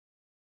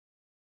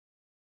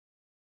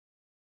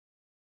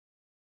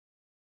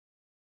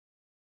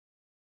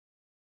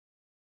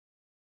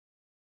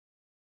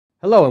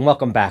Hello and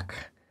welcome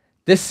back.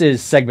 This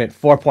is segment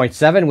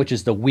 4.7, which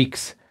is the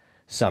week's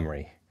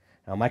summary.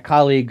 Now, my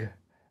colleague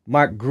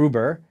Mark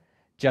Gruber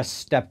just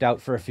stepped out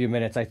for a few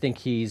minutes. I think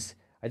he's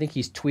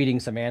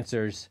tweeting some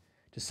answers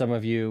to some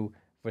of you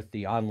with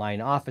the online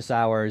office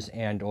hours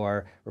and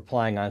or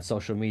replying on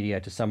social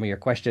media to some of your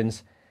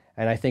questions.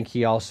 And I think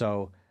he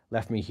also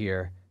left me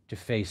here to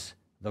face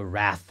the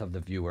wrath of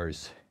the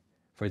viewers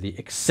for the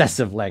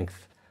excessive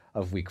length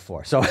of week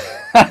 4. So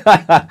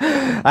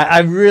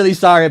I'm really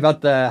sorry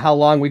about how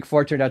long week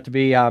 4 turned out to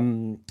be.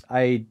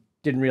 I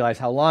didn't realize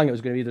how long it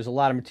was going to be. There's a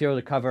lot of material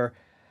to cover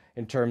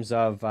in terms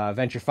of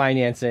venture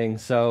financing.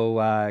 So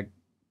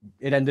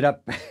it ended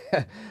up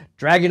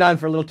dragging on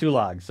for a little too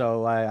long.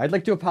 So I'd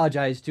like to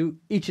apologize to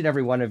each and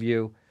every one of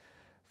you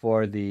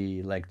for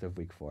the length of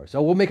week 4.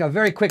 So we'll make a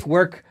very quick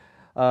work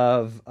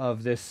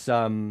of this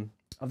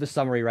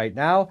summary right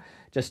now,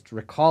 just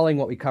recalling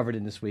what we covered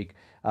in this week.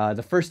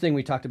 The first thing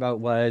we talked about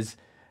was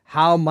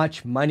how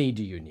much money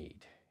do you need?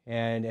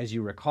 And as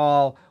you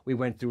recall, we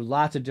went through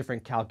lots of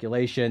different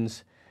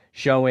calculations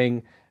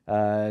showing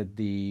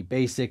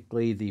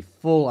basically the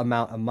full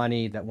amount of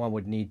money that one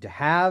would need to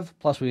have.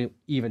 Plus, we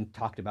even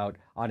talked about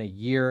on a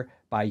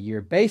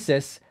year-by-year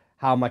basis,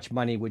 how much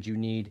money would you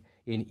need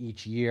in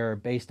each year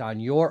based on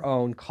your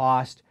own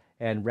cost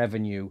and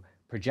revenue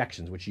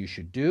projections, which you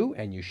should do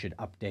and you should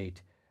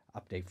update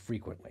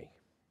frequently.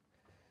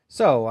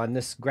 So on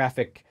this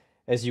graphic,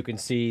 as you can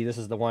see, this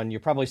is the one,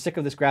 you're probably sick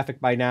of this graphic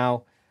by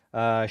now,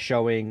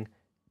 showing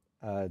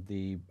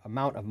the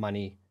amount of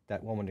money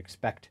that one would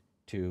expect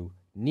to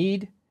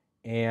need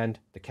and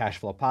the cash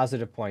flow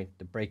positive point,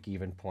 the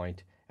break-even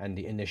point, and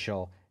the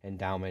initial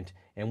endowment.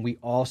 And we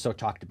also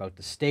talked about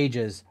the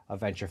stages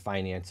of venture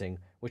financing,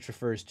 which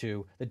refers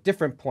to the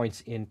different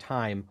points in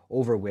time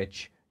over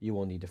which you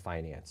will need to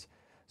finance.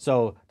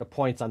 So the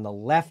points on the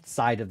left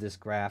side of this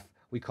graph,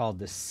 we call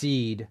the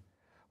seed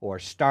or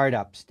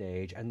startup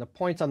stage, and the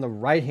points on the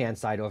right-hand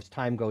side, as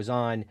time goes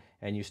on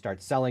and you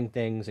start selling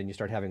things and you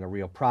start having a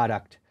real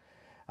product,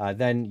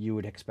 then you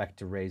would expect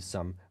to raise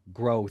some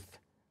growth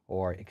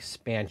or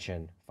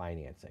expansion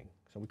financing.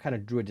 So we kind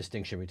of drew a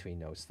distinction between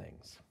those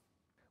things.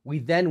 We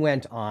then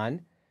went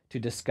on to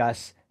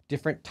discuss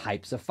different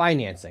types of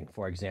financing.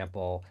 For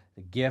example,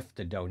 the gift,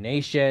 the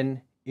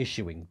donation,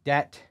 issuing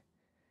debt,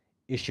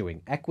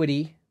 issuing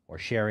equity, or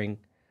sharing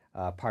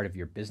part of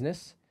your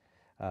business,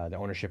 the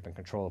ownership and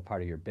control of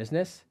part of your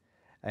business.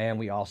 And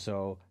we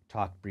also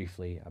talked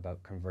briefly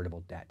about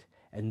convertible debt.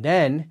 And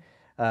then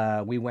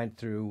we went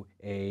through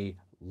a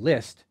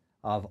list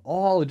of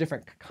all the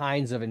different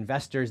kinds of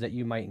investors that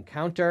you might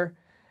encounter.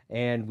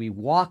 And we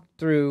walked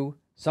through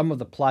some of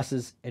the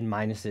pluses and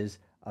minuses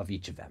of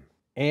each of them.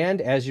 And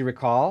as you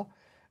recall,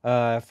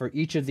 for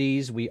each of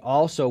these, we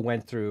also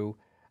went through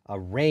a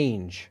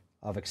range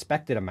of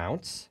expected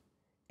amounts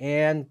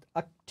and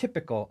a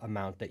typical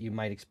amount that you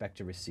might expect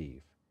to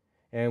receive.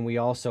 And we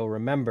also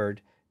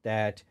remembered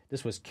that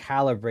this was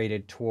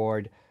calibrated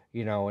toward,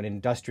 an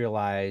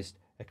industrialized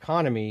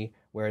economy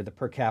where the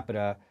per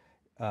capita,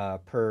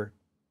 per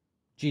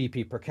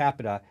GDP per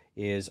capita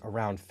is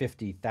around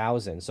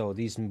 50,000. So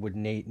these would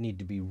need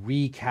to be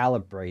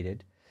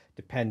recalibrated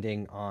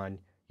depending on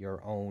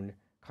your own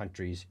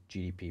country's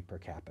GDP per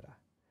capita.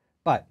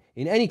 But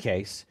in any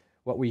case,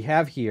 what we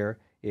have here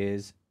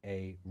is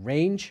a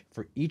range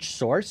for each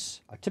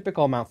source, a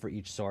typical amount for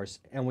each source,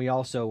 and we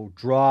also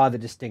draw the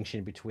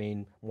distinction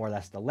between more or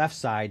less the left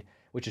side,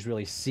 which is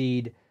really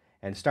seed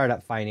and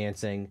startup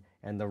financing,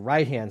 and the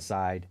right-hand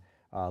side,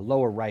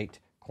 lower right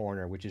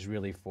corner, which is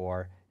really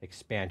for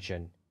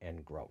expansion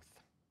and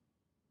growth.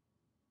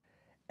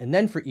 And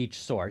then for each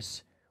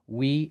source,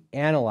 we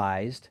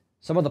analyzed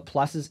some of the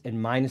pluses and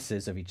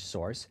minuses of each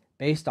source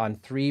based on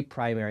 3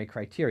 primary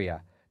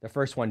criteria. The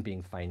first one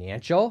being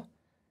financial.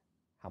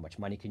 How much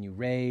money can you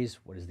raise?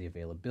 What is the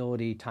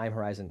availability, time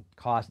horizon,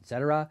 cost,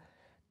 etc.?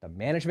 The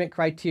management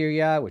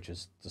criteria, which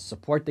is the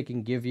support they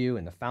can give you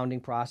in the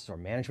founding process or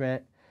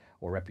management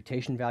or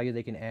reputation value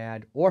they can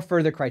add, or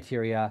further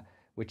criteria,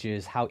 which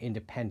is how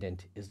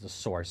independent is the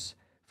source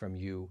from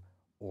you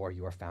or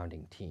your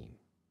founding team.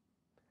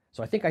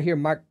 So I think I hear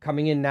Mark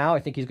coming in now.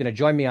 I think he's going to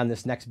join me on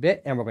this next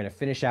bit, and we're going to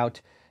finish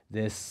out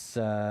this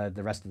the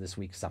rest of this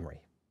week's summary.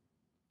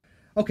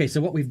 Okay,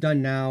 so what we've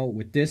done now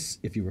with this,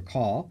 if you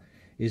recall,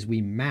 is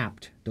we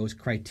mapped those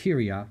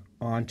criteria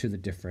onto the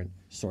different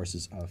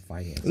sources of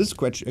finance. This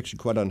is actually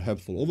quite an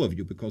helpful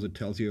overview because it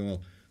tells you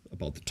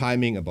about the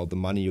timing, about the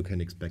money you can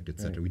expect,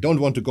 etc. Right. We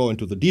don't want to go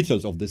into the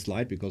details of this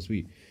slide because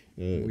we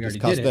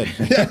discussed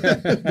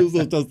that. This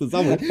is just the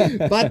summary.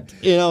 But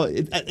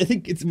I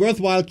think it's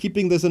worthwhile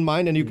keeping this in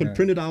mind, and you can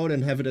print it out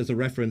and have it as a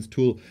reference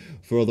tool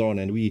further on.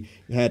 And we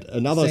had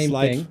another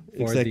slide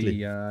thing for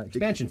the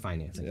expansion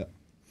financing. Yeah.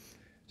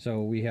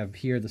 So we have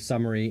here the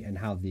summary and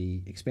how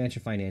the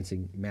expansion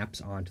financing maps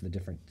onto the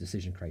different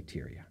decision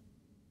criteria.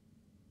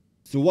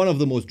 So one of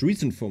the most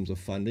recent forms of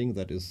funding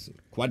that is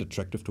quite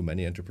attractive to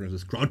many entrepreneurs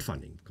is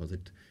crowdfunding, because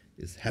it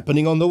is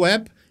happening on the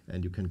web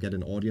and you can get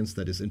an audience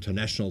that is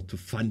international to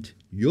fund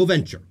your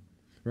venture.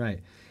 Right.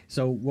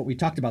 So what we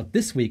talked about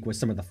this week was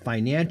some of the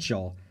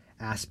financial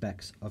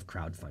aspects of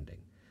crowdfunding.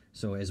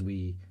 So as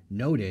we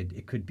noted,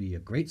 it could be a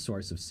great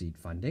source of seed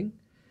funding.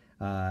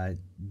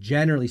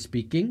 Generally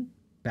speaking,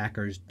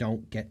 backers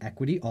don't get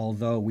equity,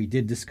 although we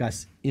did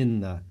discuss in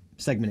the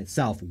segment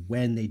itself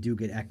when they do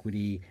get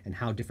equity and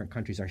how different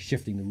countries are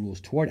shifting the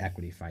rules toward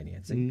equity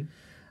financing.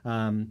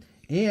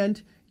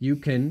 And you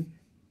can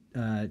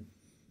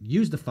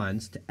use the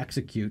funds to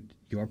execute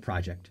your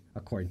project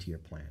according to your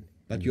plan.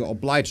 But you're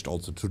obliged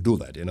also to do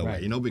that in a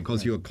way,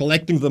 because you're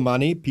collecting the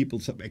money,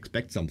 people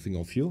expect something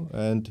of you,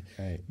 and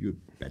you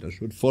better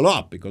should follow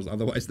up, because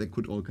otherwise there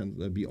could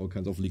be all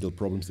kinds of legal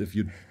problems if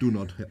you do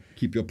not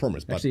keep your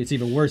promise. Actually, it's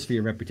even worse for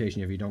your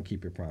reputation if you don't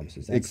keep your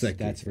promises.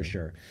 Exactly. That's for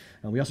sure.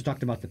 We also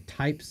talked about the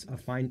types of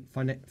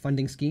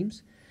funding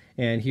schemes,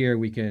 and here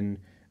we can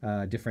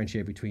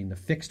differentiate between the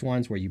fixed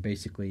ones where you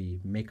basically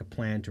make a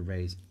plan to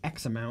raise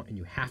X amount and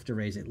you have to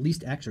raise at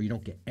least X or you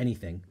don't get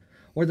anything,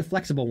 or the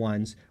flexible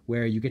ones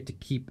where you get to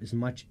keep as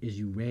much as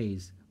you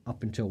raise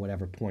up until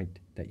whatever point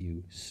that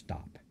you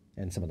stop,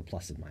 and some of the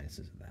pluses and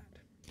minuses of that.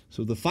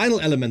 So the final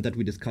element that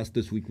we discussed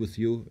this week with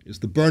you is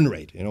the burn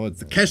rate. It's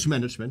the cash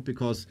management,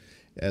 because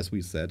as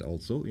we said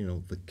also,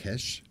 the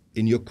cash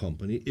in your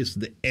company is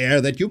the air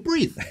that you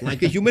breathe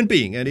like a human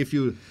being. And if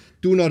you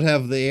do not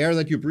have the air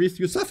that you breathe,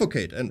 you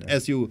suffocate. And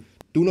as you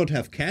do not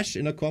have cash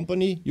in a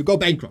company, you go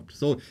bankrupt.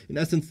 So in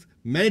essence,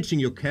 managing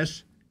your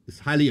cash is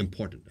highly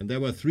important. And there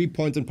were 3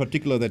 points in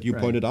particular that you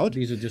pointed out.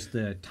 These are just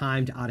the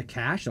time to out of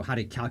cash, so how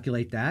to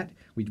calculate that.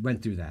 We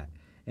went through that.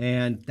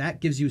 And that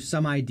gives you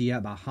some idea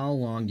about how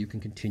long you can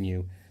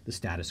continue the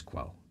status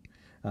quo.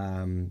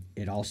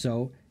 It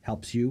also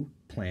helps you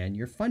plan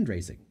your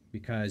fundraising,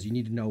 because you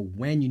need to know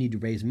when you need to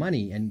raise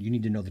money and you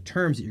need to know the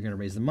terms that you're going to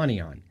raise the money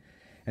on.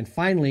 And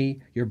finally,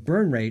 your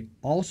burn rate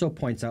also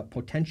points out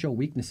potential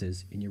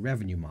weaknesses in your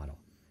revenue model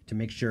to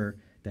make sure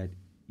that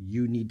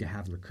you need to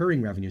have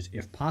recurring revenues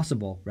if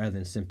possible, rather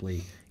than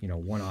simply,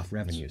 one-off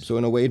revenues. So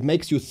in a way, it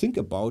makes you think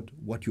about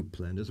what you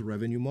planned as a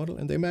revenue model,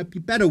 and there might be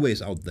better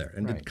ways out there.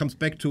 And it comes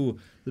back to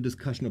the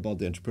discussion about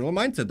the entrepreneurial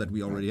mindset that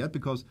we already had,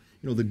 because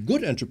the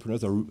good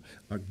entrepreneurs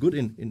are good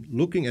in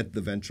looking at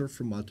the venture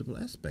from multiple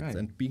aspects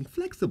and being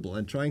flexible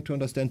and trying to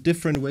understand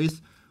different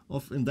ways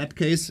of, in that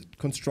case,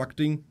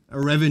 constructing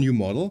a revenue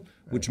model,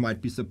 which might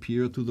be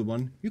superior to the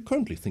one you're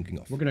currently thinking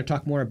of. We're going to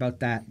talk more about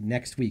that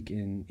next week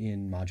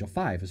in Module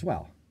 5 as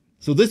well.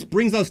 So this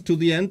brings us to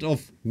the end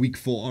of week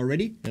 4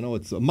 already.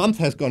 It's a month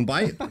has gone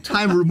by.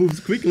 Time moves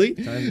quickly.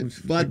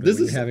 But this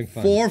is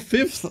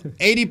 4/5,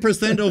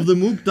 80% of the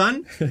MOOC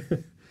done.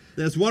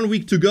 There's 1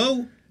 week to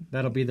go.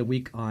 That'll be the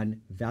week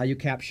on value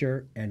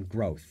capture and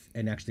growth.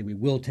 And actually, we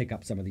will take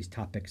up some of these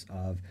topics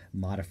of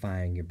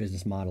modifying your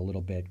business model a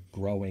little bit,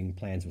 growing,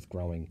 plans with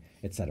growing,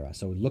 etc.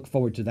 So look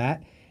forward to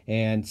that,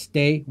 and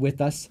stay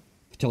with us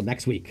till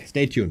next week.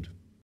 Stay tuned.